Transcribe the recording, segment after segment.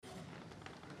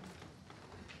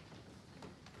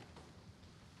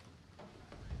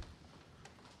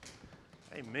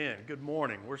Amen. Good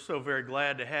morning. We're so very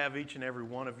glad to have each and every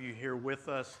one of you here with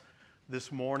us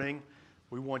this morning.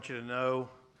 We want you to know,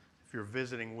 if you're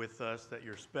visiting with us, that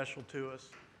you're special to us,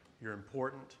 you're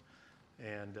important,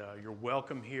 and you're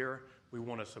welcome here. We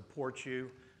want to support you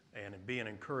and be an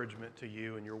encouragement to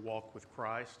you in your walk with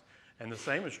Christ. And the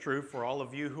same is true for all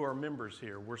of you who are members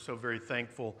here. We're so very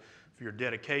thankful for your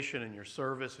dedication and your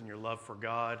service and your love for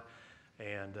God.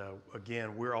 And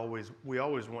again, we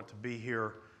always want to be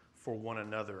here for one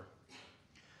another.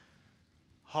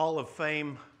 Hall of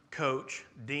Fame coach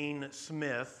Dean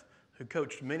Smith, who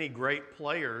coached many great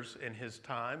players in his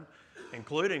time,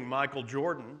 including Michael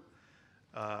Jordan,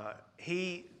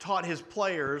 he taught his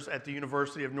players at the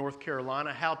University of North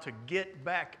Carolina how to get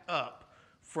back up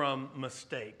from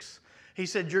mistakes. He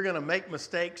said, you're going to make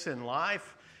mistakes in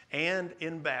life and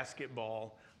in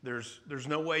basketball. There's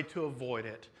no way to avoid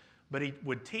it. But he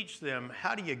would teach them,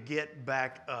 how do you get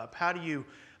back up? How do you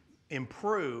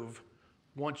improve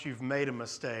once you've made a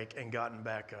mistake and gotten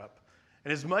back up?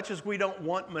 And as much as we don't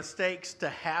want mistakes to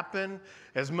happen,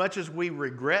 as much as we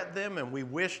regret them and we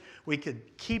wish we could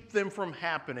keep them from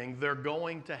happening, they're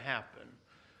going to happen.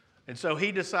 And so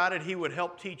he decided he would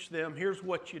help teach them, here's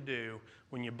what you do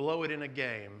when you blow it in a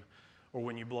game or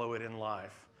when you blow it in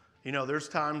life. You know, there's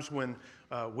times when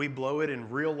we blow it in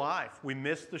real life. We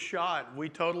miss the shot. We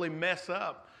totally mess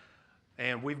up.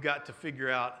 And we've got to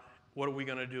figure out, what are we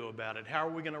going to do about it? How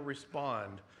are we going to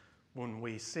respond when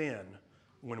we sin,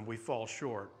 when we fall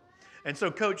short? And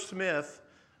so Coach Smith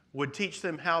would teach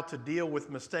them how to deal with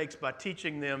mistakes by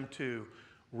teaching them to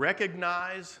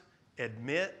recognize,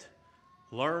 admit,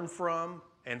 learn from,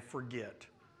 and forget.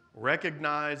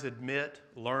 Recognize, admit,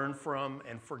 learn from,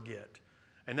 and forget.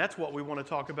 And that's what we want to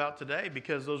talk about today,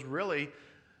 because those really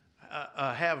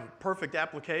have perfect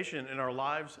application in our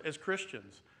lives as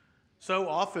Christians. So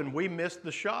often we miss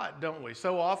the shot, don't we?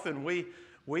 So often we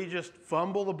just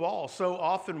fumble the ball. So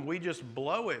often we just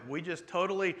blow it. We just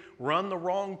totally run the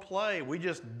wrong play. We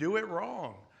just do it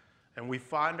wrong. And we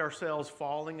find ourselves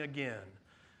falling again.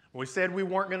 We said we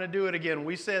weren't going to do it again.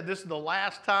 We said this is the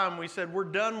last time. We said we're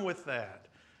done with that.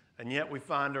 And yet we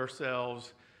find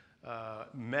ourselves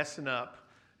messing up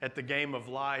at the game of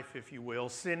life, if you will,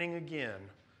 sinning again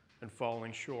and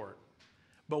falling short.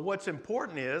 But what's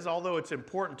important is, although it's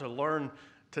important to learn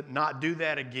to not do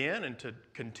that again and to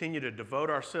continue to devote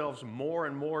ourselves more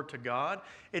and more to God,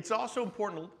 it's also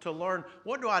important to learn,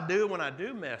 what do I do when I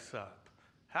do mess up?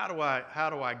 How do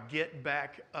I get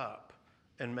back up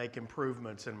and make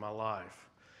improvements in my life?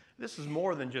 This is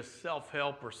more than just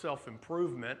self-help or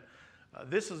self-improvement.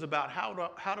 This is about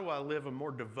how do I live a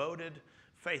more devoted,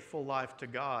 faithful life to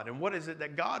God? And what is it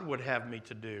that God would have me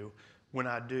to do when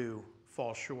I do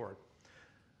fall short?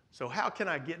 So how can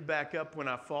I get back up when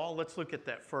I fall? Let's look at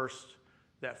that first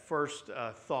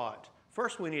thought.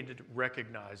 First, we need to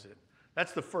recognize it.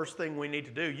 That's the first thing we need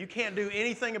to do. You can't do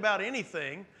anything about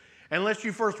anything unless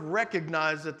you first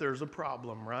recognize that there's a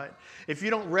problem, right? If you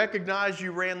don't recognize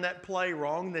you ran that play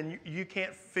wrong, then you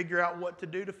can't figure out what to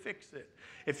do to fix it.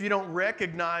 If you don't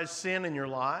recognize sin in your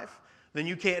life, then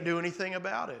you can't do anything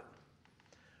about it.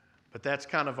 But that's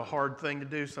kind of a hard thing to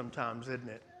do sometimes, isn't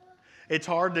it? It's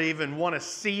hard to even want to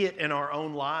see it in our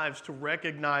own lives, to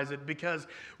recognize it, because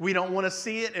we don't want to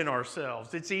see it in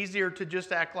ourselves. It's easier to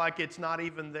just act like it's not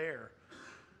even there.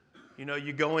 You know,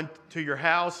 you go into your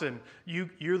house and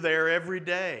you're there every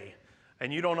day,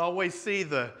 and you don't always see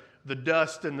the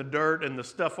dust and the dirt and the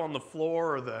stuff on the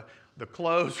floor or the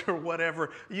clothes or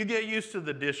whatever. You get used to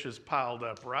the dishes piled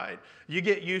up, right? You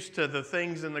get used to the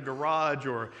things in the garage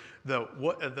or the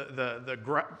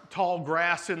tall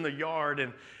grass in the yard,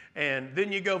 and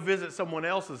then you go visit someone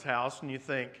else's house and you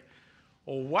think,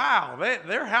 oh, wow,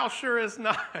 their house sure is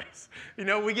nice. You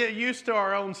know, we get used to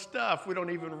our own stuff. We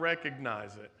don't even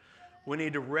recognize it. We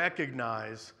need to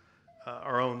recognize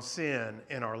our own sin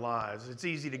in our lives. It's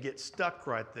easy to get stuck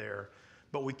right there,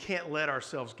 but we can't let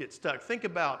ourselves get stuck. Think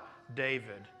about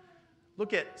David.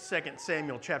 Look at 2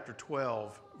 Samuel chapter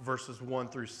 12, verses 1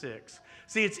 through 6.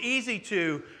 See, it's easy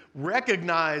to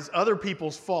recognize other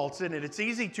people's faults in it. It's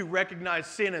easy to recognize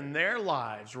sin in their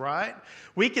lives, right?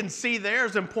 We can see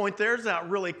theirs and point theirs out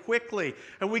really quickly.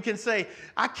 And we can say,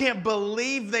 I can't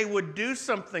believe they would do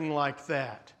something like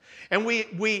that. And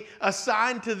we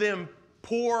assign to them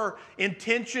poor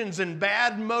intentions and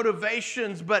bad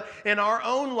motivations, but in our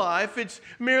own life, it's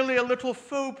merely a little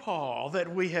faux pas that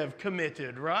we have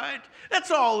committed, right?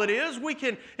 That's all it is. We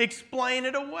can explain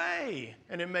it away,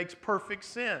 and it makes perfect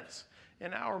sense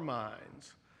in our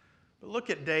minds. But look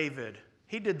at David.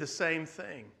 He did the same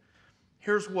thing.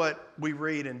 Here's what we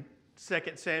read in 2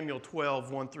 Samuel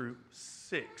 12, 1 through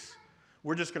 6.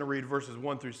 We're just going to read verses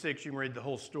 1 through 6. You can read the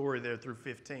whole story there through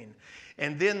 15.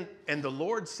 And the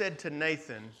Lord said to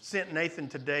Nathan, sent Nathan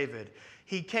to David.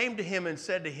 He came to him and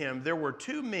said to him, there were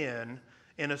two men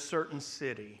in a certain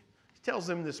city. He tells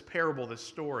him this parable, this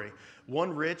story.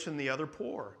 One rich and the other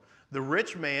poor. The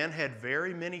rich man had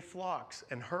very many flocks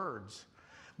and herds.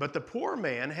 But the poor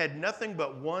man had nothing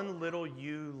but one little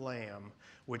ewe lamb,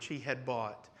 which he had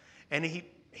bought. And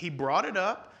he brought it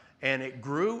up, and it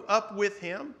grew up with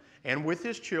him and with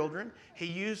his children. He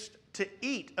used to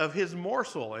eat of his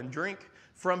morsel and drink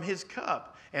from his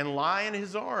cup and lie in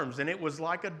his arms, and it was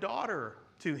like a daughter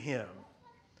to him.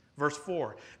 Verse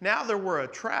 4, now there were a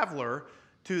traveler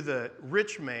to the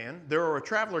rich man. A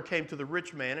traveler came to the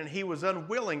rich man, and he was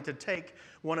unwilling to take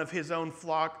one of his own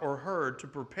flock or herd to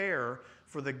prepare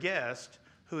for the guest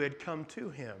who had come to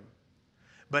him.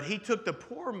 But he took the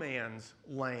poor man's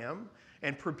lamb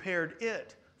and prepared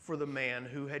it for the man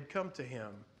who had come to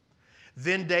him.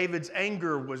 Then David's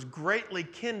anger was greatly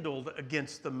kindled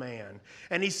against the man.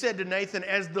 And he said to Nathan,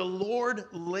 as the Lord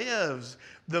lives,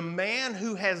 the man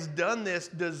who has done this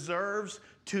deserves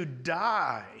to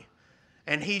die.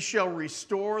 And he shall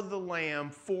restore the lamb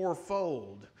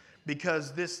fourfold,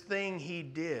 because this thing he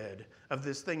did,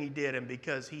 and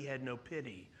because he had no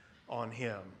pity on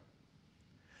him.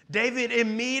 David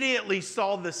immediately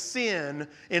saw the sin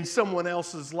in someone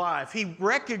else's life. He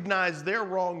recognized their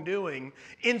wrongdoing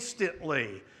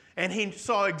instantly, and he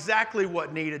saw exactly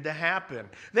what needed to happen.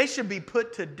 They should be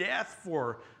put to death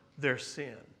for their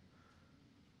sin.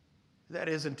 That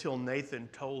is until Nathan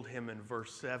told him in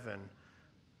verse 7,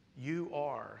 you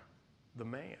are the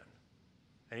man.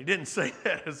 And he didn't say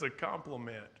that as a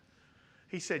compliment.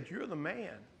 He said, you're the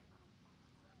man.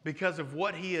 Because of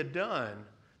what he had done,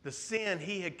 the sin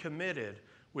he had committed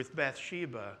with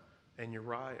Bathsheba and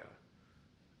Uriah.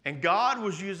 And God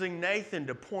was using Nathan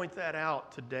to point that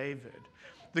out to David.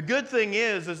 The good thing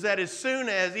is that as soon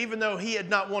as, even though he had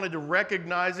not wanted to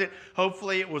recognize it,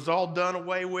 hopefully it was all done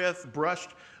away with, brushed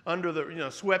under the,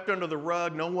 swept under the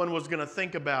rug, no one was going to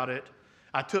think about it.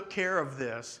 I took care of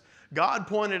this. God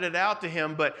pointed it out to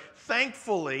him, but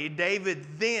thankfully, David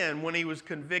then, when he was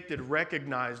convicted,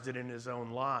 recognized it in his own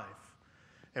life.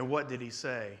 And what did he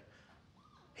say?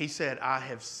 He said, I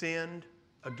have sinned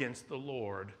against the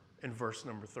Lord, in verse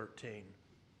number 13.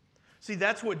 See,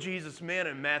 that's what Jesus meant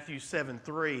in Matthew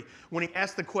 7:3 when he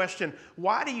asked the question,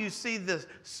 why do you see the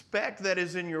speck that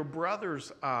is in your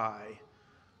brother's eye,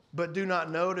 but do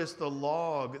not notice the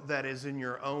log that is in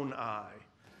your own eye?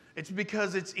 It's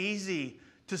because it's easy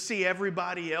to see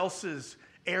everybody else's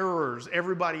errors,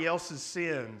 everybody else's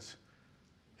sins,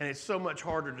 and it's so much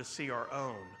harder to see our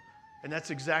own. And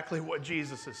that's exactly what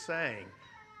Jesus is saying.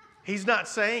 He's not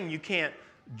saying you can't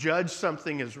judge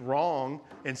something as wrong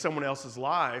in someone else's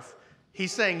life.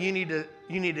 He's saying you need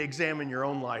to examine your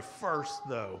own life first,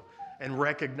 though, and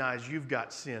recognize you've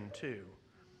got sin too.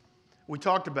 We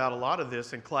talked about a lot of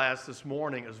this in class this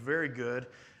morning. It was very good,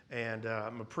 and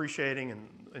I'm appreciating and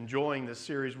enjoying this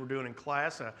series we're doing in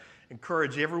class. I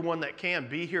encourage everyone that can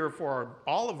be here for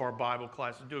all of our Bible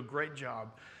classes. Do a great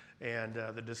job. And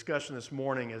the discussion this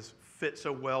morning has fit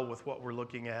so well with what we're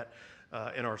looking at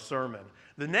in our sermon.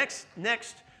 The next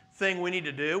thing we need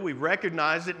to do, we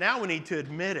recognize it, now we need to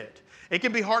admit it. It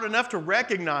can be hard enough to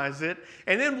recognize it,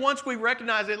 and then once we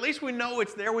recognize it, at least we know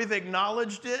it's there, we've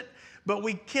acknowledged it, but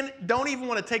we don't even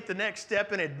want to take the next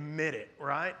step and admit it,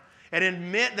 right? And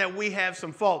admit that we have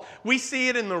some fault. We see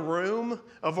it in the room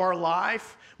of our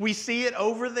life. We see it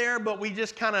over there, but we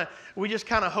just kind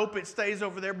of hope it stays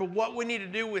over there. But what we need to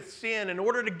do with sin in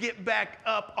order to get back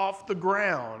up off the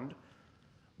ground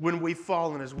when we've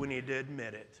fallen is we need to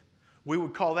admit it. We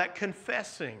would call that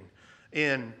confessing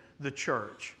in the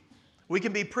church. We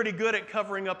can be pretty good at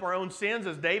covering up our own sins,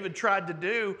 as David tried to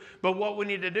do, but what we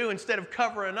need to do, instead of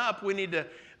covering up, we need to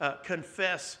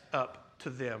confess up to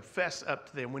them, fess up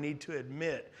to them. We need to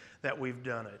admit that we've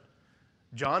done it.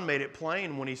 John made it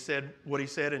plain when he said what he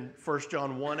said in 1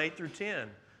 John 1, 8 through 10.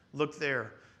 Look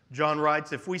there. John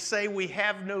writes, if we say we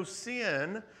have no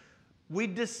sin, we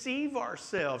deceive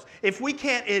ourselves. If we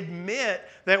can't admit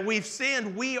that we've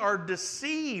sinned, we are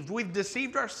deceived. We've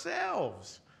deceived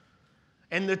ourselves.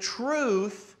 And the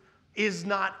truth is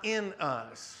not in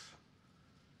us.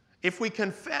 If we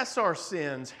confess our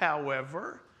sins,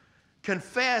 however,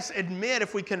 admit,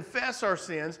 if we confess our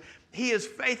sins, He is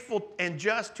faithful and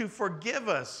just to forgive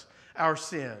us our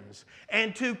sins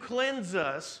and to cleanse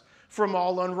us from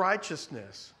all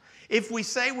unrighteousness. If we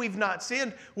say we've not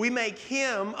sinned, we make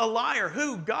Him a liar.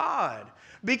 Who? God.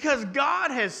 Because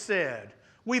God has said,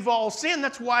 We've all sinned.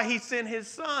 That's why he sent his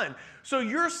son. So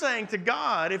you're saying to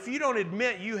God, if you don't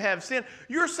admit you have sinned,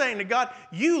 you're saying to God,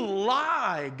 you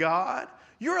lie, God.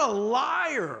 You're a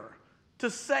liar to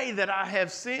say that I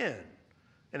have sinned.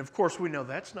 And of course, we know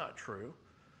that's not true.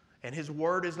 And his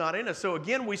word is not in us. So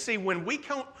again, we see when we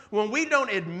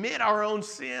don't admit our own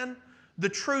sin, the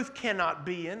truth cannot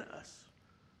be in us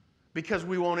because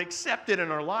we won't accept it in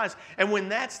our lives. And when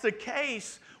that's the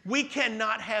case, we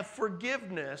cannot have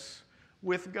forgiveness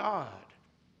with God.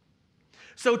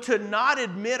 So to not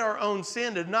admit our own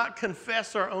sin, to not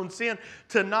confess our own sin,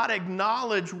 to not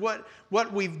acknowledge what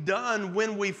we've done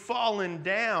when we've fallen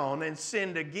down and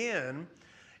sinned again,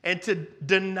 and to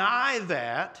deny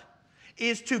that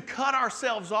is to cut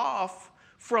ourselves off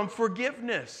from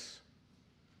forgiveness.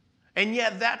 And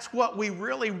yet that's what we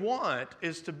really want,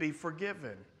 is to be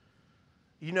forgiven.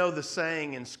 You know the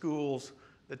saying in schools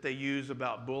that they use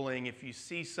about bullying, if you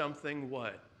see something,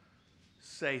 what?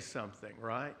 Say something,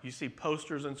 right? You see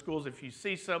posters in schools, if you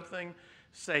see something,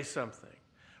 say something.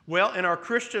 Well, in our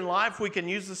Christian life, we can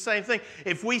use the same thing.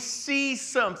 If we see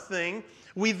something,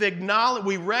 we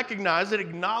recognize it,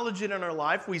 acknowledge it in our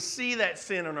life, we see that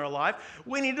sin in our life,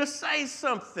 we need to say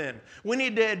something. We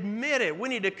need to admit it. We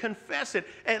need to confess it,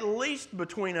 at least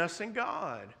between us and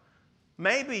God.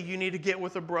 Maybe you need to get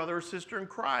with a brother or sister in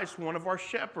Christ, one of our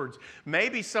shepherds.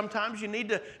 Maybe sometimes you need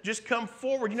to just come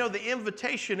forward. You know, the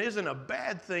invitation isn't a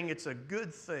bad thing, it's a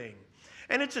good thing.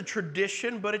 And it's a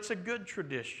tradition, but it's a good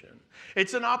tradition.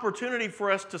 It's an opportunity for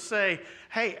us to say,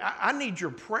 hey, I need your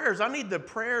prayers. I need the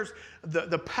prayers,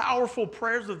 the powerful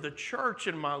prayers of the church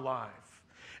in my life.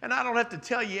 And I don't have to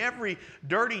tell you every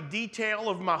dirty detail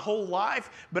of my whole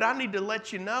life, but I need to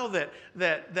let you know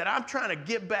that I'm trying to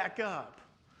get back up.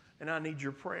 And I need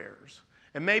your prayers.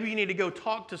 And maybe you need to go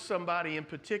talk to somebody in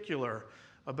particular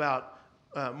about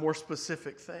more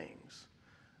specific things.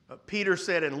 Peter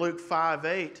said in Luke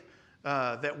 5:8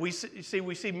 that we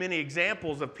see many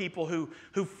examples of people who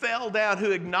fell down, who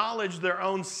acknowledged their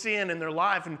own sin in their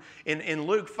life. And in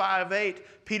Luke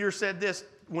 5:8, Peter said this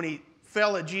when he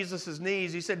fell at Jesus'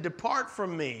 knees. He said, "Depart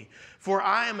from me, for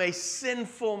I am a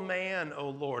sinful man, O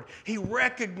Lord." He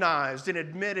recognized and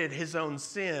admitted his own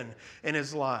sin in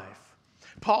his life.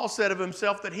 Paul said of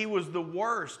himself that he was the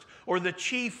worst or the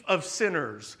chief of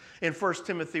sinners in 1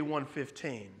 Timothy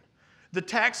 1:15. The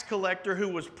tax collector who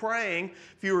was praying,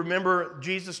 if you remember,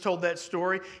 Jesus told that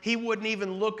story, he wouldn't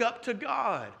even look up to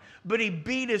God, but he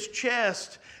beat his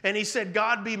chest and he said,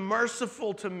 "God, be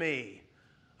merciful to me,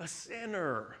 a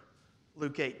sinner."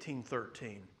 Luke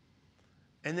 18:13.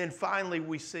 And then finally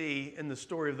we see in the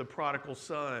story of the prodigal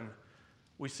son,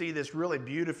 we see this really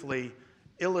beautifully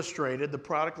illustrated. The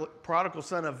prodigal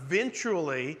son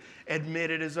eventually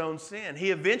admitted his own sin.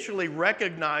 He eventually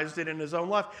recognized it in his own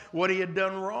life, what he had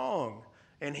done wrong.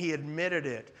 And he admitted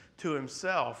it to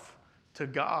himself, to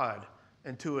God,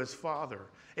 and to his father.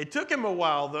 It took him a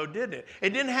while, though, didn't it?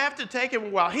 It didn't have to take him a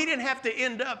while. He didn't have to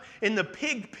end up in the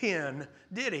pig pen,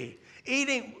 did he?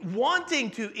 Wanting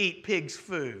to eat pig's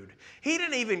food. He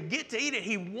didn't even get to eat it.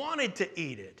 He wanted to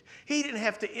eat it. He didn't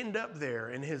have to end up there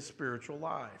in his spiritual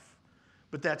life.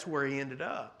 But that's where he ended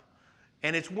up.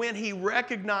 And it's when he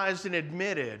recognized and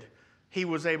admitted, he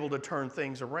was able to turn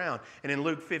things around. And in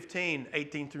Luke 15,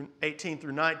 18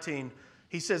 through 19,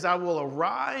 he says, "I will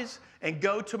arise and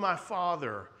go to my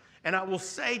father, and I will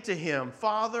say to him,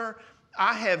 'Father,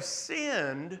 I have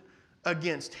sinned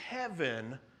against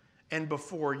heaven and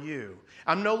before you.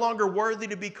 I'm no longer worthy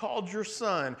to be called your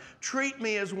son. Treat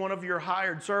me as one of your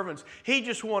hired servants.'" He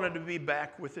just wanted to be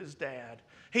back with his dad.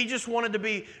 He just wanted to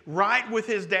be right with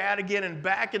his dad again and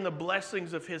back in the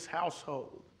blessings of his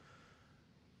household.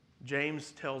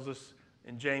 James tells us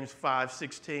in James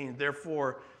 5:16,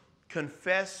 "Therefore,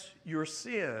 confess your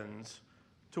sins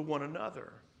to one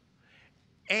another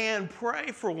and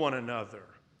pray for one another,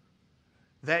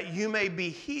 that you may be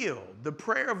healed. The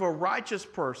prayer of a righteous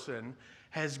person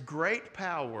has great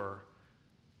power,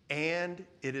 and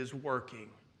it is working."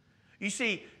 You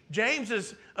see, James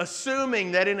is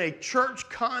assuming that in a church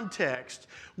context,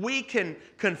 we can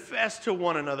confess to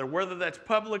one another, whether that's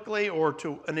publicly or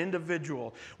to an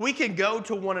individual. We can go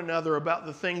to one another about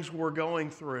the things we're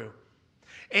going through.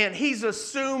 And he's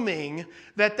assuming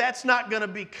that that's not going to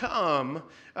become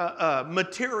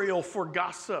material for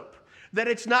gossip, that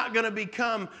it's not going to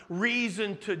become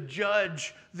reason to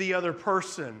judge the other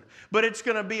person, but it's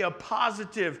going to be a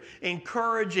positive,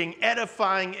 encouraging,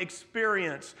 edifying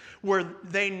experience where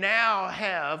they now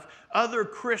have other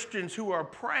Christians who are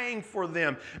praying for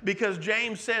them, because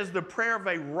James says the prayer of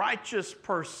a righteous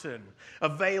person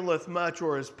availeth much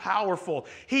or is powerful.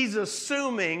 He's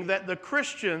assuming that the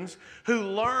Christians who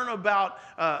learn about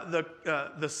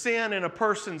the sin in a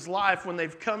person's life when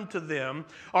they've come to them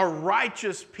are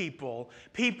righteous people,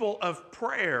 people of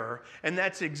prayer, and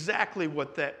that's exactly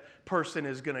what that person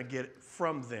is going to get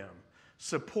from them.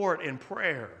 Support and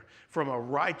prayer from a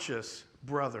righteous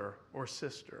brother or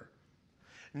sister.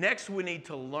 Next, we need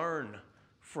to learn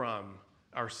from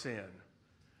our sin.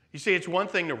 You see, it's one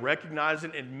thing to recognize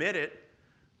and admit it,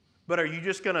 but are you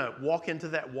just going to walk into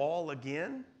that wall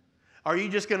again? Are you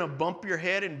just going to bump your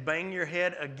head and bang your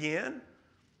head again?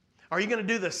 Are you going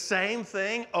to do the same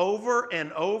thing over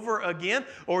and over again?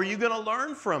 Or are you going to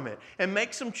learn from it and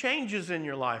make some changes in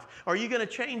your life? Are you going to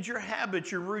change your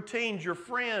habits, your routines, your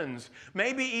friends,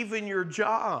 maybe even your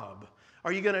job?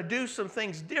 Are you going to do some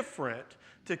things different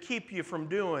to keep you from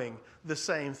doing the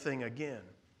same thing again?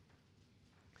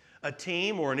 A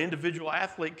team or an individual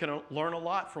athlete can learn a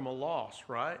lot from a loss,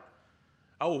 right?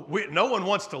 No one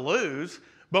wants to lose,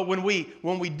 but when we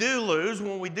do lose,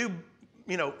 when we do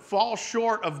fall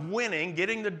short of winning,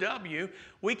 getting the W,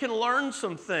 we can learn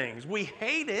some things. We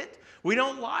hate it. We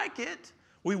don't like it.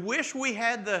 We wish we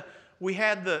had the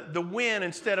win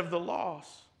instead of the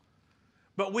loss.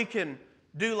 But we can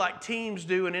do like teams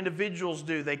do and individuals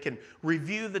do. They can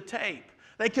review the tape.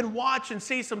 They can watch and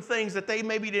see some things that they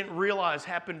maybe didn't realize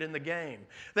happened in the game.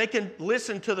 They can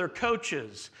listen to their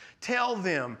coaches, tell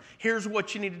them, here's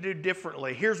what you need to do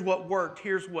differently. Here's what worked.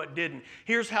 Here's what didn't.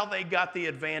 Here's how they got the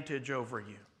advantage over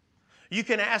you. You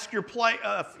can ask your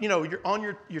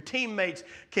your teammates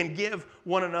can give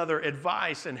one another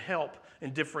advice and help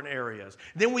in different areas.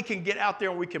 Then we can get out there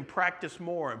and we can practice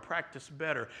more and practice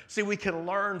better. See, we can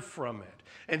learn from it.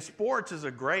 And sports is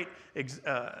a great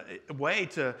way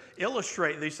to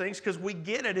illustrate these things because we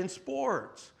get it in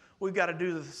sports. We've got to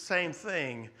do the same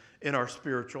thing in our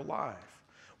spiritual life.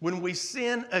 When we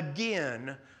sin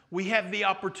again, we have the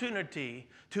opportunity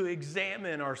to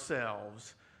examine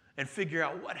ourselves and figure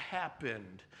out what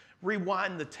happened.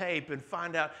 Rewind the tape and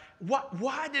find out,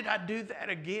 why did I do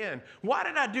that again? Why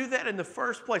did I do that in the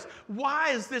first place? Why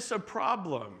is this a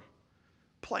problem?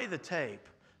 Play the tape.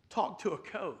 Talk to a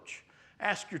coach.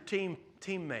 Ask your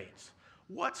teammates,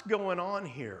 what's going on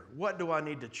here? What do I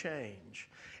need to change?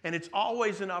 And it's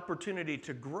always an opportunity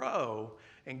to grow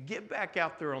and get back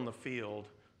out there on the field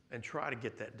and try to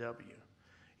get that W.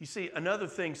 You see, another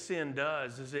thing sin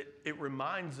does is it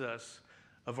reminds us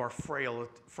of our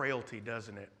frailty,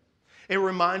 doesn't it? It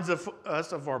reminds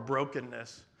us of our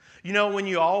brokenness. You know, when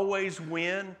you always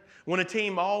win, when a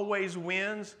team always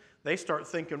wins, they start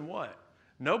thinking what?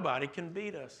 Nobody can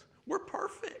beat us. We're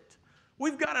perfect.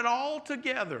 We've got it all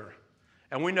together.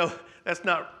 And we know that's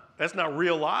not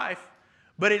real life.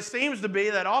 But it seems to be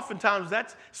that oftentimes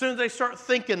as soon as they start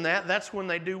thinking that's when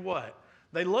they do what?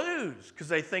 They lose because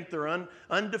they think they're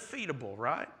undefeatable,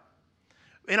 right?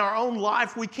 In our own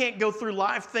life, we can't go through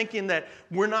life thinking that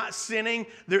we're not sinning,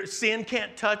 sin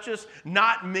can't touch us,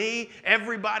 not me,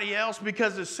 everybody else,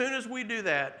 because as soon as we do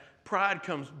that, pride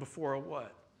comes before a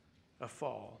what? A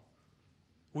fall.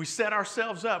 We set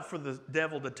ourselves up for the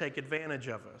devil to take advantage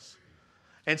of us.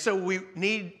 And so we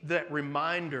need that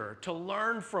reminder to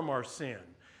learn from our sin.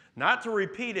 Not to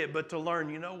repeat it, but to learn,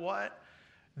 you know what?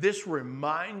 This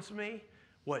reminds me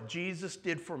what Jesus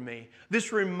did for me.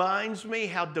 This reminds me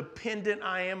how dependent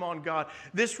I am on God.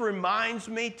 This reminds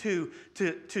me to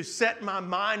set my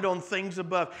mind on things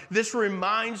above. This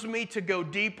reminds me to go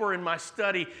deeper in my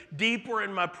study, deeper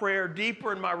in my prayer,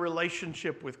 deeper in my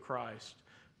relationship with Christ,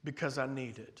 because I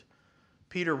need it.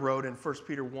 Peter wrote in 1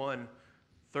 Peter 1,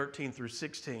 13 through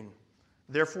 16,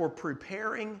 therefore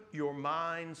preparing your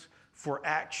minds for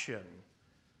action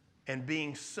and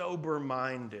being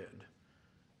sober-minded,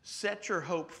 set your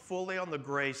hope fully on the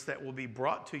grace that will be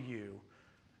brought to you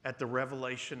at the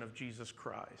revelation of Jesus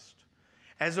Christ.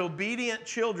 As obedient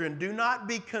children, do not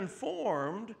be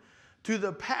conformed to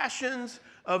the passions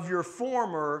of your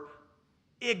former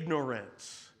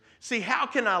ignorance. See, how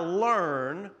can I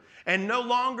learn and no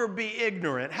longer be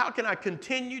ignorant? How can I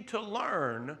continue to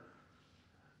learn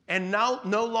and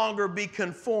no longer be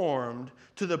conformed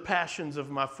to the passions of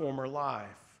my former life?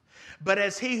 But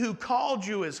as he who called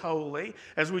you is holy,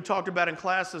 as we talked about in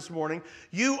class this morning,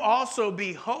 you also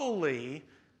be holy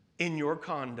in your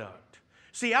conduct.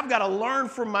 See, I've got to learn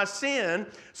from my sin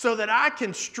so that I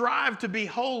can strive to be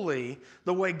holy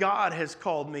the way God has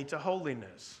called me to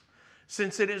holiness.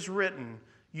 Since it is written,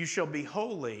 you shall be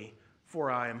holy, for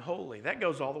I am holy. That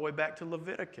goes all the way back to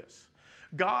Leviticus.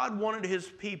 God wanted his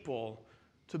people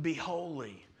to be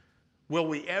holy. Will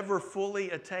we ever fully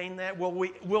attain that? Will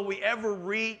we ever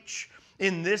reach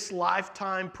in this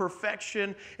lifetime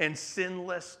perfection and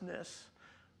sinlessness?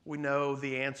 We know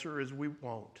the answer is we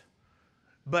won't.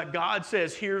 But God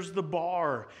says, here's the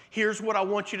bar. Here's what I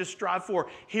want you to strive for.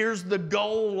 Here's the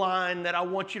goal line that I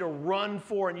want you to run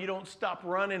for, and you don't stop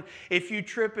running. If you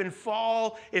trip and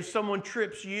fall, if someone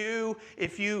trips you,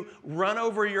 if you run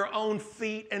over your own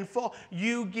feet and fall,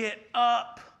 you get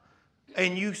up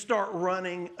and you start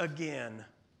running again.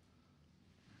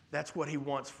 That's what He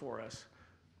wants for us.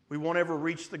 We won't ever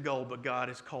reach the goal, but God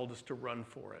has called us to run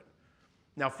for it.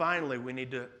 Now, finally, we need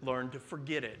to learn to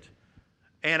forget it.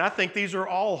 And I think these are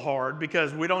all hard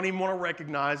because we don't even want to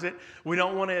recognize it. We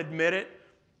don't want to admit it.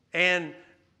 And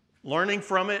learning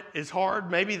from it is hard.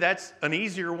 Maybe that's an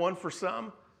easier one for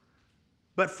some.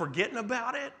 But forgetting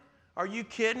about it? Are you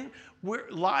kidding?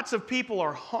 Lots of people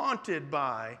are haunted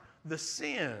by the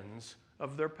sins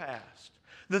of their past.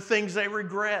 The things they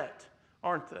regret,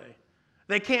 aren't they?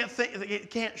 They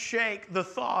can't shake the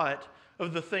thought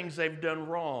of the things they've done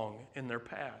wrong in their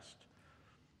past.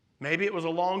 Maybe it was a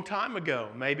long time ago.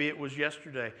 Maybe it was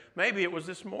yesterday. Maybe it was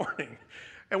this morning.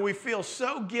 And we feel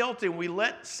so guilty. We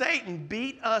let Satan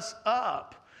beat us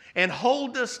up and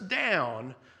hold us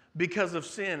down because of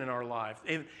sin in our life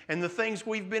and the things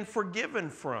we've been forgiven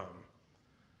from.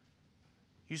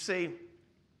 You see,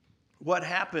 what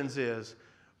happens is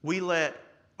we let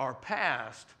our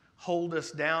past hold us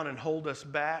down and hold us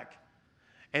back.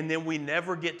 And then we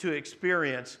never get to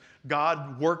experience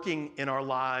God working in our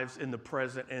lives in the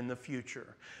present and in the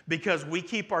future. Because we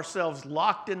keep ourselves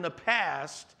locked in the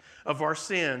past of our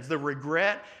sins, the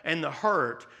regret and the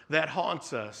hurt that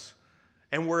haunts us.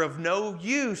 And we're of no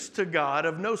use to God,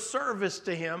 of no service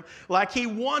to Him, like He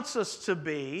wants us to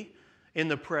be in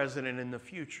the present and in the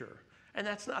future. And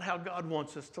that's not how God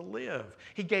wants us to live.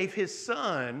 He gave His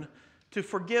Son to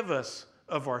forgive us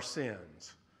of our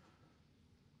sins.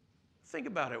 Think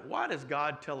about it. Why does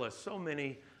God tell us so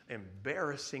many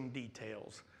embarrassing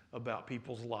details about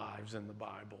people's lives in the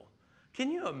Bible?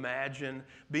 Can you imagine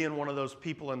being one of those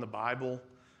people in the Bible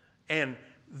and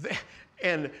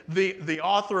the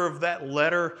author of that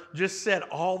letter just said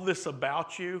all this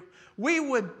about you? We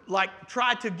would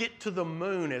try to get to the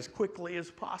moon as quickly as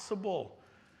possible.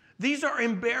 These are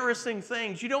embarrassing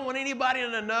things. You don't want anybody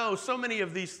to know so many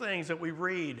of these things that we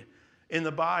read in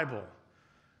the Bible.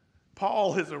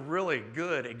 Paul is a really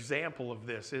good example of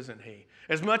this, isn't he?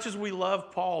 As much as we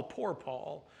love Paul, poor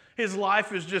Paul, his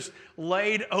life is just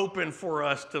laid open for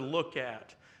us to look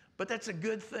at. But that's a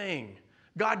good thing.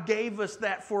 God gave us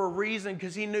that for a reason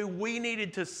because He knew we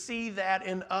needed to see that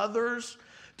in others,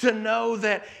 to know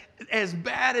that as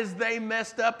bad as they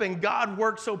messed up and God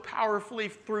worked so powerfully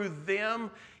through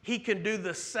them, He can do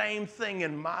the same thing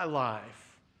in my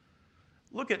life.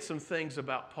 Look at some things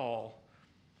about Paul.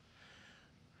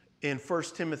 In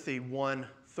 1 Timothy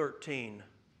 1:13,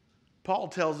 Paul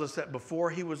tells us that before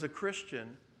he was a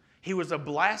Christian, he was a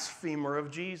blasphemer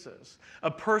of Jesus, a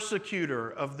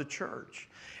persecutor of the church,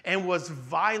 and was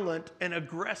violent and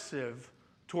aggressive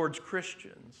towards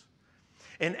Christians.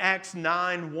 In Acts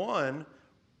 9:1,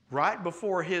 right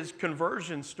before his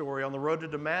conversion story on the road to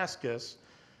Damascus,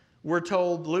 we're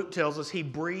told, Luke tells us, he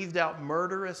breathed out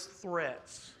murderous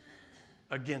threats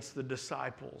against the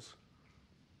disciples.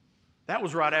 That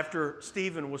was right after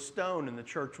Stephen was stoned and the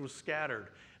church was scattered.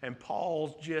 And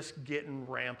Paul's just getting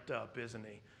ramped up, isn't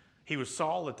he? He was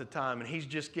Saul at the time, and he's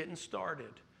just getting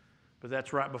started. But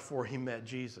that's right before he met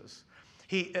Jesus.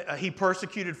 He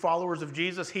persecuted followers of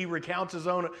Jesus. He recounts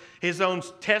his own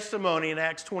testimony in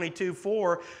Acts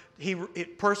 22:4. He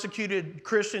persecuted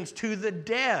Christians to the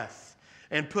death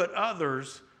and put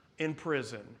others in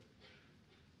prison.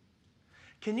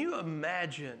 Can you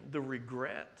imagine the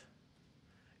regret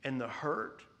and the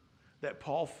hurt that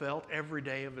Paul felt every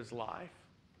day of his life?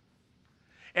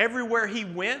 Everywhere he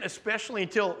went, especially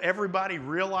until everybody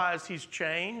realized he's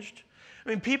changed. I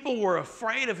mean, people were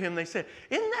afraid of him. They said,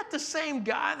 isn't that the same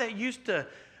guy that used to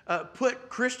put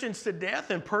Christians to death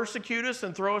and persecute us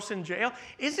and throw us in jail?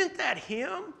 Isn't that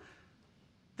him?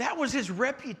 That was his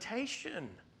reputation.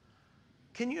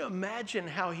 Can you imagine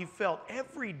how he felt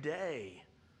every day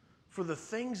for the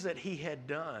things that he had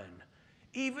done,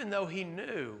 even though he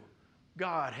knew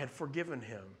God had forgiven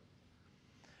him?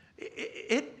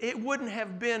 It wouldn't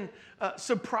have been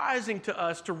surprising to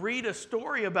us to read a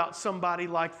story about somebody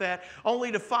like that,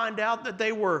 only to find out that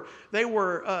they were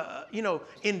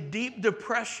in deep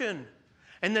depression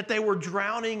and that they were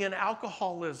drowning in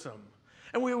alcoholism.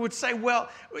 And we would say, well,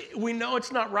 we know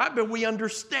it's not right, but we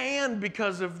understand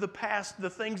because of the past,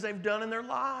 the things they've done in their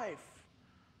life.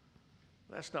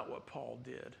 That's not what Paul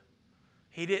did.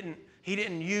 He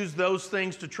didn't use those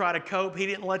things to try to cope. He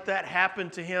didn't let that happen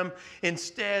to him.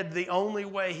 Instead, the only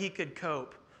way he could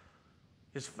cope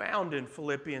is found in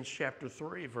Philippians chapter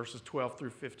 3, verses 12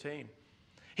 through 15.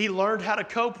 He learned how to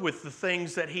cope with the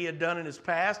things that he had done in his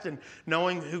past and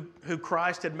knowing who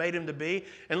Christ had made him to be.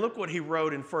 And look what he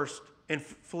wrote in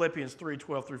Philippians 3,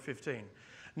 12 through 15.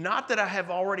 Not that I have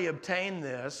already obtained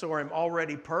this or am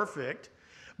already perfect,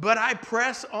 but I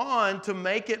press on to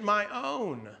make it my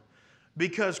own,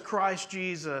 because Christ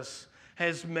Jesus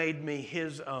has made me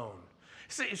his own.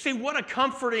 See, what a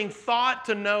comforting thought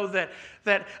to know that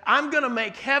I'm going to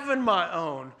make heaven my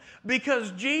own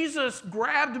because Jesus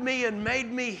grabbed me and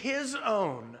made me his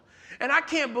own. And I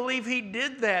can't believe he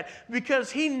did that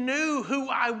because he knew who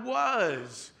I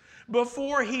was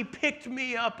before he picked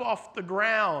me up off the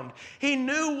ground. He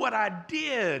knew what I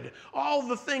did, all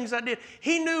the things I did.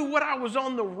 He knew what I was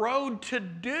on the road to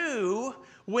do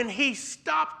when he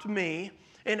stopped me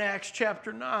in Acts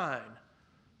chapter 9.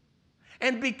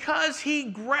 And because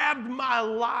he grabbed my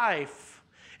life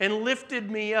and lifted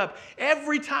me up,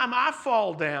 every time I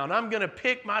fall down, I'm going to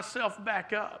pick myself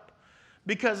back up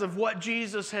because of what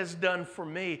Jesus has done for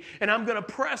me. And I'm going to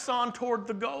press on toward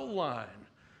the goal line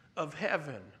of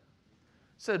heaven.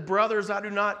 Said, brothers, I do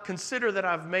not consider that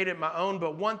I've made it my own,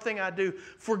 but one thing I do,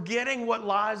 forgetting what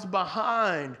lies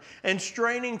behind and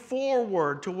straining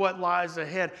forward to what lies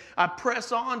ahead, I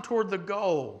press on toward the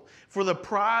goal for the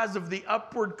prize of the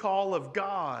upward call of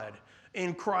God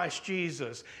in Christ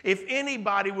Jesus. If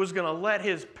anybody was going to let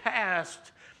his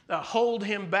past hold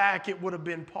him back, it would have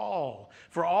been Paul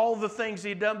for all the things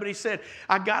he'd done. But he said,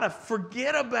 I got to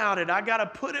forget about it. I got to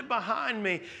put it behind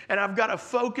me, and I've got to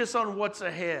focus on what's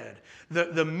ahead.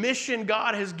 The mission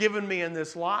God has given me in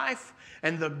this life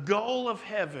and the goal of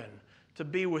heaven to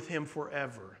be with him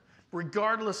forever,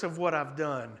 regardless of what I've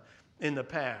done in the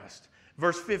past.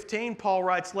 Verse 15, Paul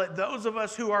writes, let those of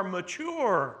us who are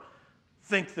mature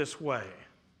think this way.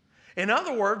 In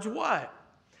other words, what?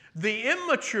 The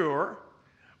immature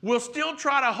will still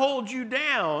try to hold you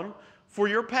down for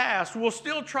your past. Will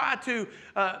still try to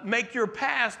make your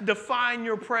past define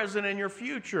your present and your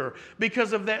future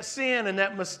because of that sin and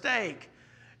that mistake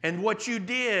and what you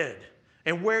did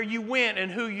and where you went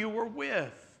and who you were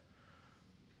with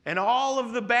and all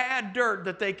of the bad dirt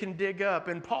that they can dig up.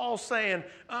 And Paul's saying,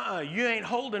 you ain't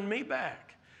holding me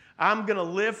back. I'm going to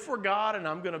live for God and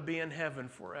I'm going to be in heaven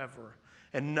forever,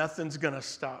 and nothing's going to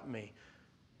stop me.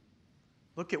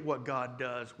 Look at what God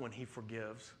does when he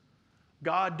forgives.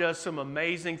 God does some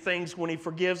amazing things when he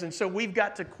forgives. And so we've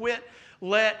got to quit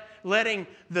letting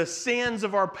the sins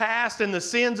of our past and the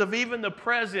sins of even the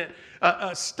present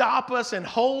stop us and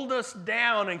hold us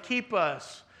down and keep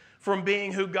us from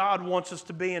being who God wants us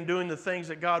to be and doing the things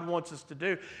that God wants us to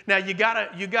do. Now, you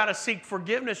gotta seek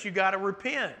forgiveness. You got to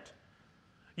repent.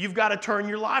 You've got to turn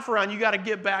your life around. You got to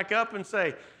get back up and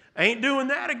say, I ain't doing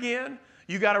that again.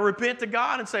 You got to repent to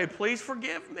God and say, please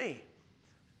forgive me.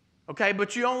 Okay,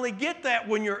 but you only get that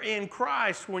when you're in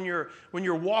Christ, when you're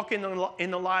walking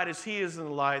in the light as he is in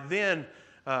the light. Then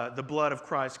the blood of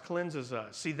Christ cleanses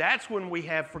us. See, that's when we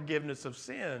have forgiveness of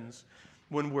sins,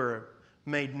 when we're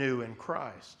made new in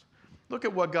Christ. Look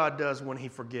at what God does when he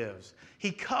forgives.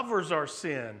 He covers our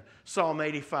sin, Psalm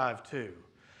 85:2.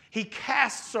 He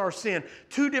casts our sin.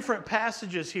 Two different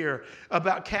passages here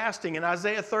about casting. In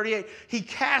Isaiah 38, he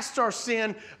casts our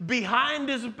sin behind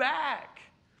his back.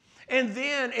 And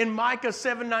then in Micah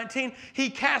 7:19, he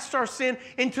casts our sin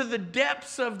into the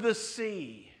depths of the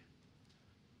sea.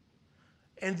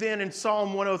 And then in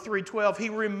Psalm 103:12, he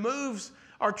removes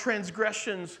our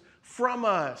transgressions from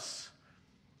us.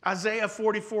 Isaiah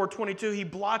 44:22, he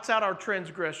blots out our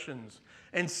transgressions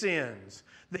and sins.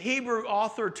 The Hebrew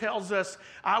author tells us,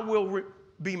 I will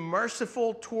be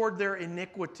merciful toward their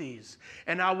iniquities,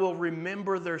 and I will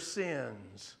remember their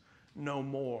sins no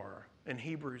more, in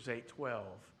Hebrews 8:12.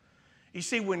 You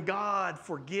see, when God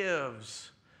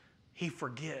forgives, he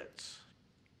forgets.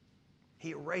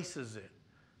 He erases it.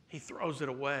 He throws it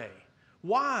away.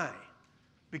 Why?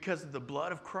 Because of the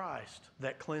blood of Christ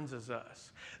that cleanses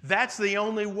us. That's the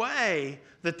only way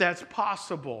that that's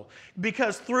possible.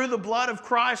 Because through the blood of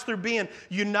Christ, through being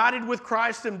united with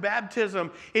Christ in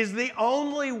baptism, is the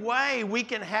only way we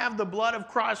can have the blood of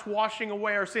Christ washing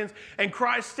away our sins and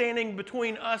Christ standing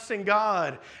between us and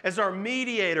God as our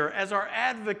mediator, as our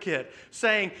advocate,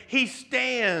 saying he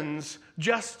stands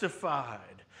justified.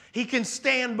 He can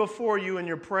stand before you in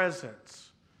your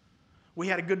presence. We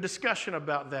had a good discussion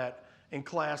about that in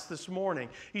class this morning.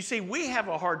 You see, we have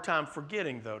a hard time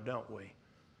forgetting, though, don't we?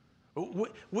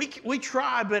 We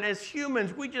try, but as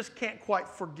humans, we just can't quite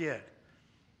forget.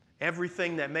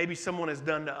 everything that maybe someone has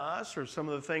done to us or some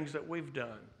of the things that we've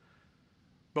done.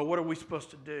 But what are we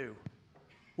supposed to do?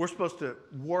 We're supposed to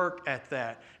work at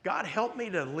that. God, help me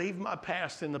to leave my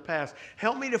past in the past.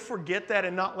 Help me to forget that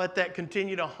and not let that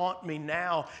continue to haunt me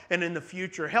now and in the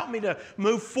future. Help me to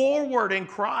move forward in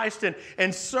Christ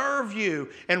and serve you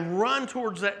and run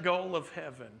towards that goal of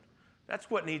heaven. That's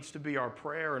what needs to be our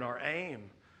prayer and our aim.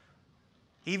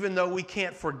 Even though we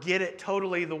can't forget it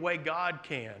totally the way God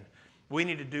can, we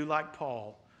need to do like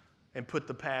Paul and put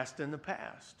the past in the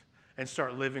past and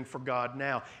start living for God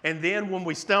now. And then when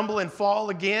we stumble and fall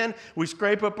again, we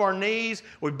scrape up our knees,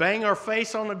 we bang our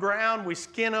face on the ground, we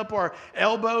skin up our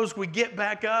elbows, we get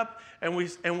back up, and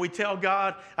we tell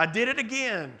God, I did it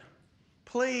again.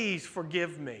 Please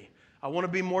forgive me. I want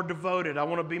to be more devoted. I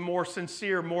want to be more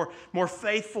sincere, more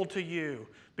faithful to you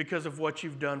because of what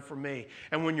you've done for me.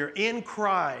 And when you're in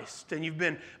Christ and you've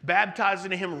been baptized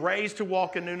into Him, raised to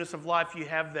walk in newness of life, you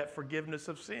have that forgiveness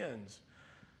of sins.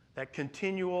 That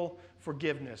continual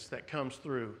forgiveness that comes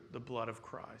through the blood of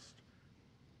Christ.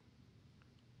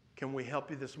 Can we help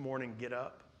you this morning get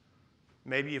up?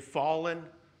 Maybe you've fallen.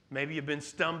 Maybe you've been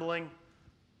stumbling.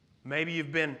 Maybe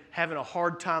you've been having a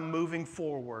hard time moving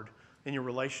forward in your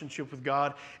relationship with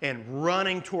God and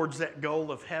running towards that goal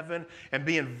of heaven and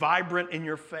being vibrant in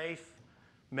your faith.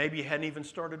 Maybe you hadn't even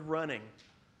started running.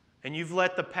 And you've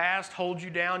let the past hold you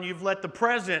down. You've let the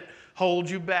present hold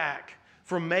you back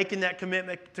from making that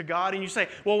commitment to God. And you say,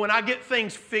 well, when I get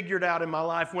things figured out in my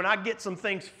life, when I get some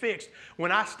things fixed,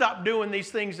 when I stop doing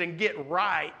these things and get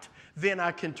right, then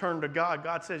I can turn to God.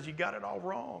 God says, you got it all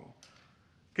wrong.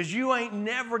 Because you ain't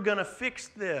never going to fix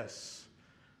this.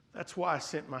 That's why I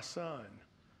sent my Son,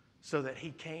 so that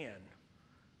He can.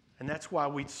 And that's why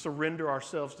we surrender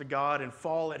ourselves to God and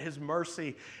fall at His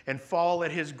mercy and fall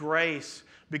at His grace,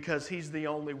 because He's the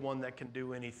only one that can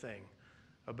do anything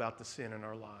about the sin in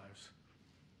our lives.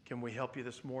 Can we help you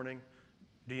this morning?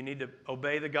 Do you need to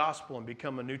obey the gospel and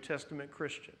become a New Testament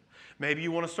Christian? Maybe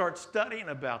you want to start studying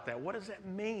about that. What does that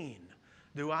mean?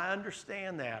 Do I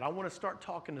understand that? I want to start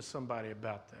talking to somebody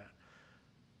about that.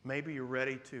 Maybe you're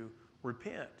ready to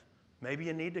repent. Maybe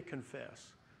you need to confess.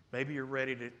 Maybe you're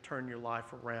ready to turn your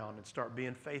life around and start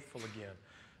being faithful again.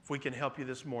 If we can help you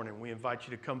this morning, we invite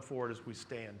you to come forward as we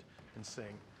stand and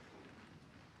sing.